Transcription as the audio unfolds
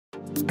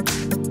Welcome,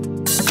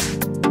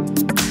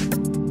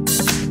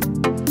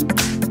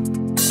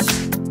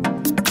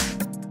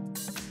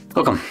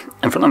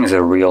 in front of me is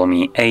a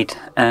REALME 8,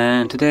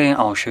 and today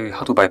I'll show you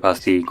how to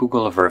bypass the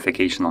Google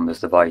verification on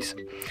this device.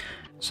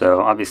 So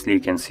obviously you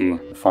can see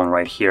the phone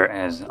right here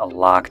is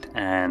locked,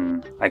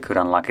 and I could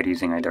unlock it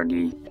using either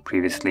the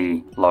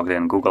previously logged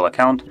in Google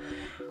account,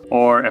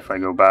 or if I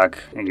go back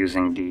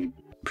using the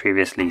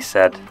previously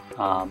set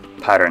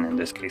pattern in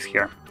this case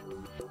here.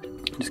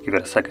 Just give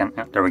it a second.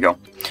 Yeah, there we go.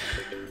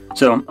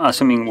 So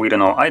assuming we don't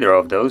know either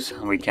of those,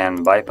 we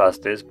can bypass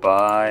this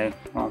by,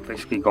 well,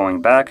 basically going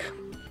back.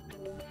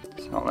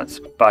 So let's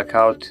back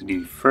out to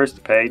the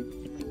first page.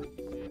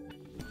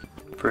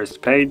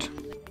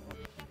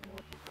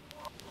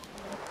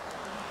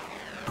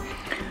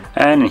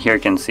 And in here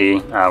you can see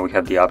we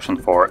have the option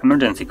for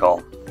emergency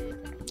call.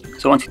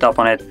 So once you tap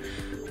on it,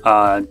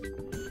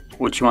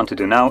 what you want to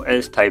do now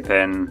is type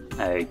in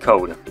a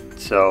code.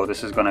 So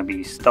this is going to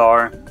be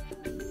star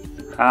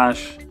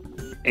hash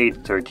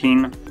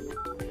 813,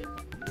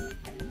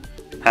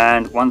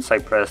 and once I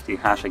press the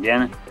hash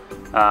again,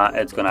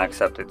 it's going to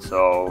accept it.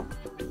 So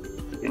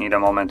you need a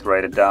moment to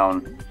write it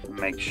down.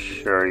 Make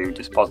sure you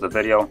just pause the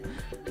video.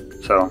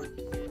 So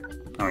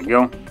there we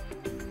go.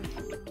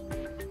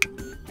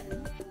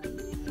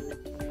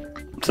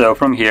 So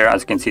from here,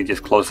 as you can see, it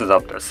just closes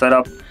up the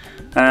setup,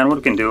 and what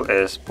we can do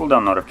is pull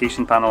down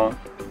notification panel,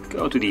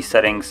 go to the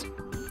settings.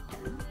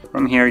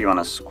 From here you want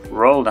to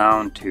scroll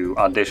down to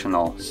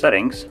additional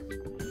settings,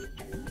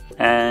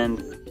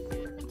 and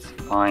let's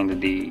find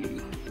the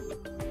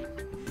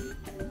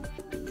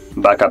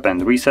backup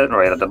and reset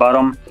right at the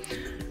bottom,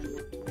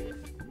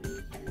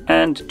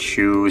 and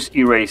choose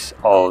erase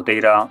all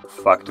data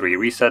factory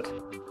reset.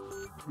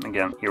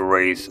 Again,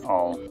 erase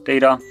all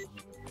data,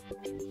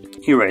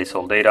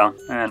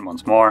 and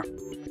once more,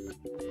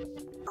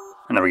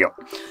 and there we go.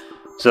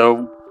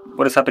 So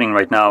what is happening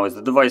right now is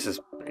the device is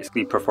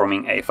basically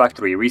performing a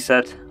factory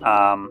reset.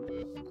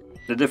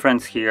 The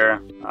difference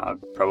here,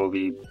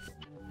 probably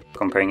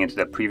comparing it to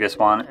the previous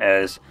one,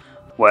 is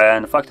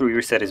when the factory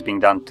reset is being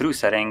done through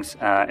settings,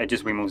 it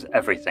just removes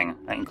everything,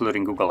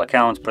 including Google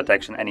accounts,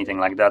 protection, anything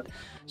like that.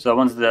 So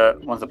once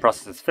the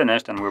process is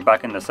finished and we're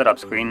back in the setup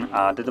screen,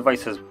 the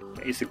device has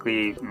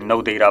basically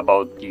no data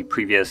about the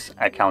previous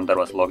account that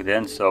was logged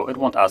in, so it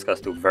won't ask us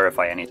to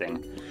verify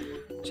anything.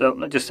 So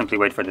let's just simply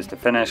wait for this to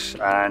finish,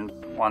 and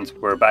once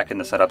we're back in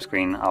the setup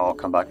screen, I'll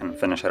come back and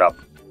finish it up.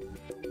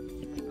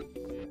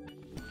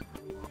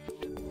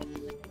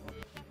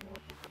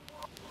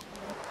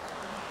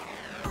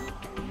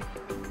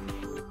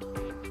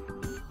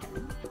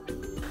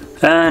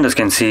 And as you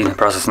can see, the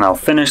process is now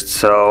finished,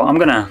 so I'm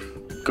gonna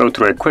go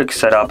through a quick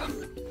setup.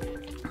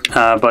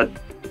 But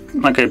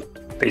like I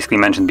basically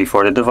mentioned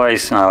before, the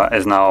device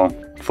is now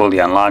fully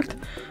unlocked,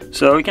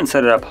 so you can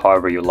set it up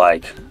however you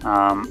like.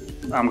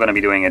 I'm gonna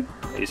be doing it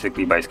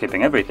basically by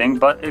skipping everything,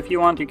 but if you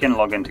want, you can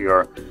log into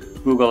your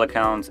Google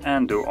accounts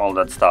and do all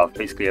that stuff.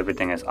 Basically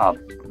everything is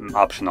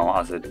optional,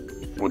 as it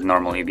would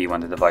normally be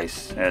when the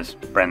device is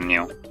brand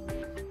new.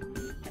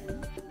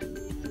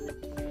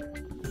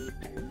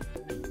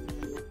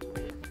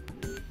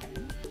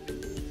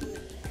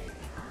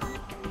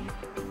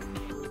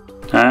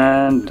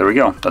 And there we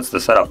go, that's the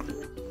setup.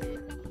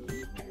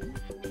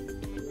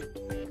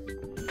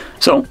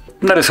 So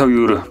that is how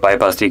you would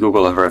bypass the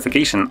Google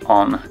verification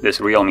on this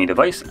REALME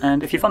device,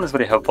 and if you found this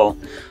very helpful,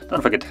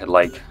 don't forget to hit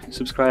like,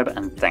 subscribe,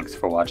 and thanks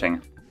for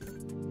watching.